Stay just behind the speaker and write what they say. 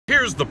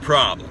here's the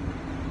problem.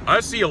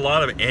 I see a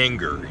lot of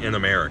anger in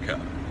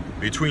America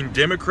between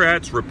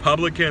Democrats,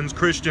 Republicans,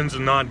 Christians,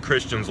 and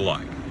non-Christians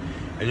alike.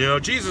 And you know,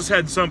 Jesus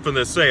had something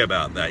to say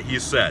about that. He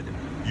said,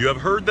 "You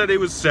have heard that it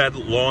was said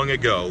long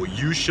ago,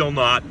 you shall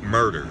not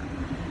murder.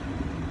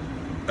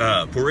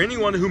 For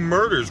anyone who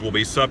murders will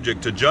be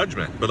subject to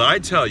judgment. But I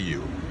tell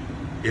you,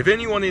 if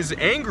anyone is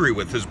angry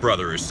with his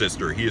brother or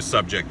sister, he is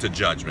subject to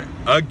judgment.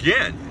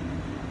 Again,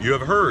 you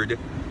have heard,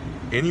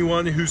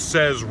 anyone who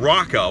says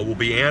Raca will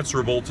be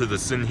answerable to the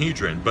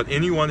Sanhedrin, but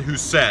anyone who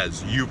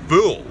says you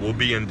fool will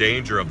be in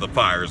danger of the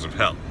fires of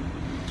hell."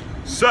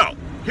 So,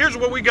 here's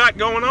what we got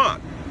going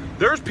on.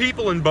 There's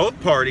people in both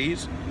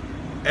parties,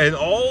 and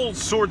all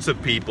sorts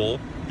of people,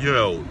 you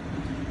know,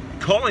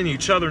 calling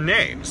each other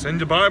names.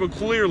 And the Bible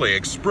clearly,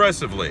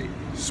 expressively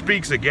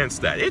speaks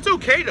against that. It's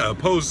okay to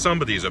oppose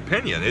somebody's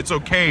opinion. It's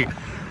okay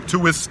to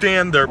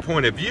withstand their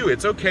point of view.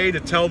 It's okay to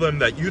tell them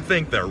that you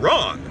think they're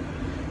wrong.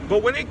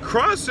 But when it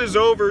crosses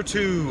over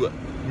to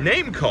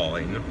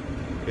name-calling,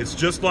 it's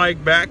just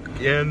like back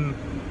in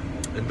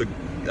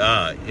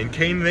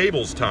Cain and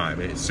Abel's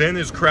time. Sin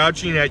is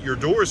crouching at your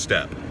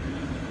doorstep.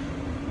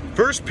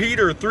 1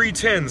 Peter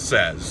 3:10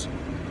 says,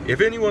 "If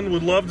anyone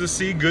would love to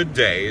see good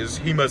days,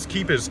 he must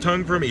keep his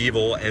tongue from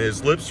evil and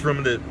his lips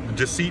from the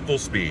deceitful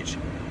speech.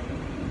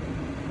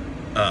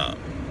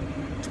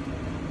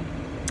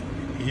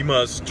 He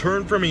must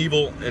turn from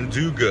evil and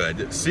do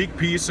good, seek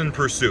peace and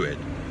pursue it.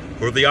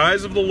 For the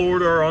eyes of the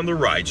Lord are on the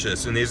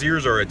righteous, and his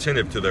ears are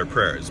attentive to their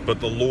prayers,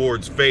 but the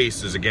Lord's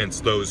face is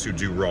against those who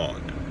do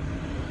wrong."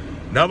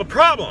 Now the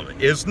problem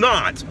is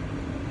not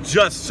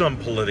just some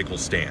political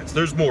stance.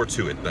 There's more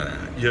to it than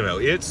that. You know,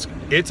 it's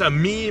a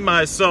me,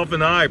 myself,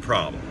 and I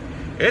problem.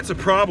 It's a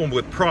problem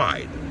with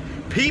pride.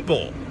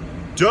 People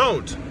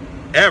don't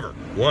ever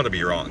want to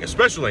be wrong,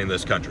 especially in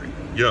this country.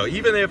 You know,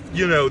 even if,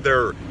 you know,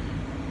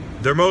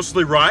 they're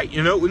mostly right,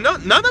 you know,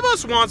 none of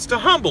us wants to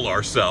humble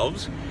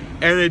ourselves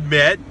and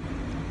admit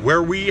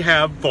where we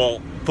have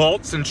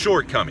faults and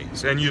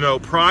shortcomings. And, you know,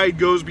 pride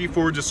goes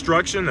before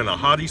destruction and a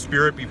haughty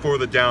spirit before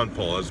the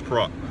downfall, as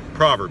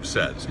Proverbs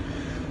says.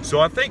 So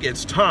I think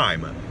it's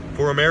time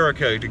for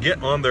America to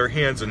get on their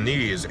hands and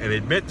knees and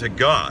admit to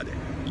God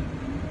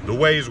the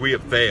ways we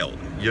have failed,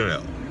 you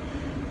know.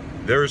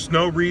 There is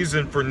no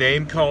reason for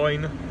name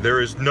calling. There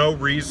is no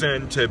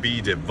reason to be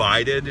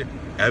divided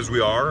as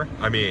we are.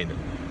 I mean,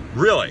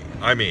 really,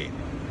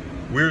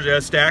 we're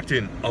just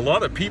acting, a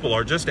lot of people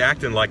are just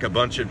acting like a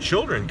bunch of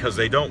children because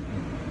they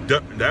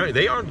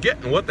aren't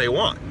getting what they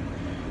want.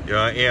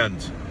 And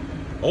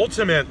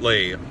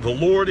ultimately, the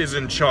Lord is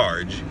in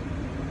charge.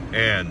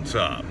 And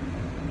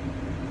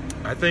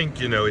I think,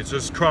 you know, it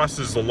just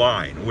crosses the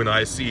line when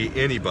I see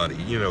anybody,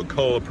 you know,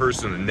 call a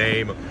person a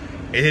name,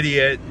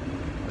 idiot,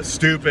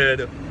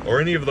 stupid, or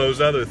any of those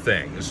other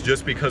things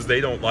just because they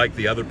don't like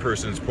the other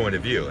person's point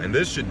of view. And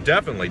this should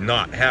definitely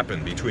not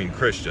happen between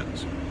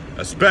Christians,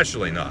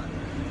 especially not.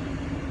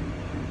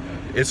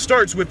 It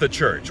starts with the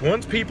church.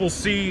 Once people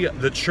see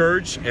the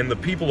church and the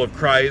people of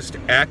Christ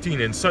acting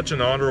in such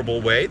an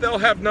honorable way, they'll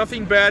have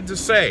nothing bad to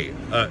say.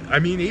 I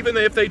mean, even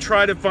if they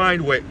try to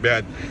find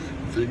bad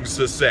things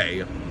to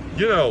say,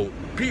 you know,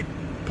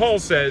 Paul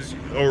says,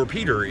 or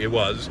Peter it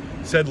was,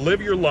 said,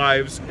 "Live your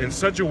lives in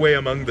such a way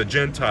among the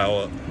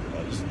Gentiles,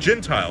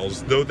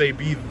 though they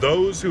be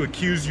those who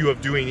accuse you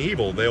of doing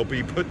evil, they'll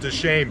be put to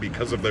shame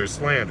because of their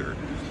slander."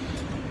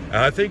 And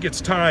I think it's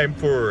time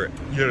for,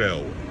 you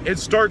know, it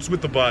starts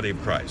with the body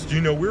of Christ. You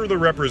know, we're the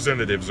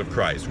representatives of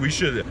Christ. We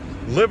should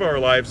live our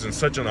lives in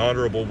such an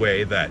honorable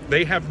way that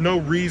they have no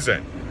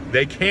reason,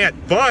 they can't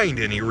find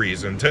any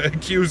reason to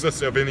accuse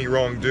us of any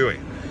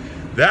wrongdoing.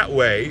 That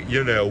way,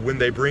 you know, when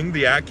they bring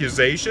the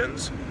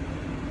accusations,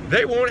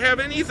 they won't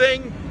have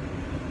anything.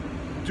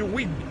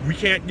 We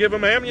can't give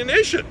them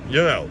ammunition,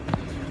 you know.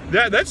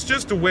 That's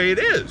just the way it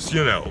is,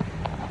 you know.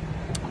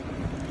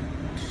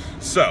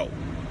 So,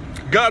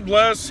 God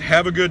bless.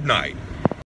 Have a good night.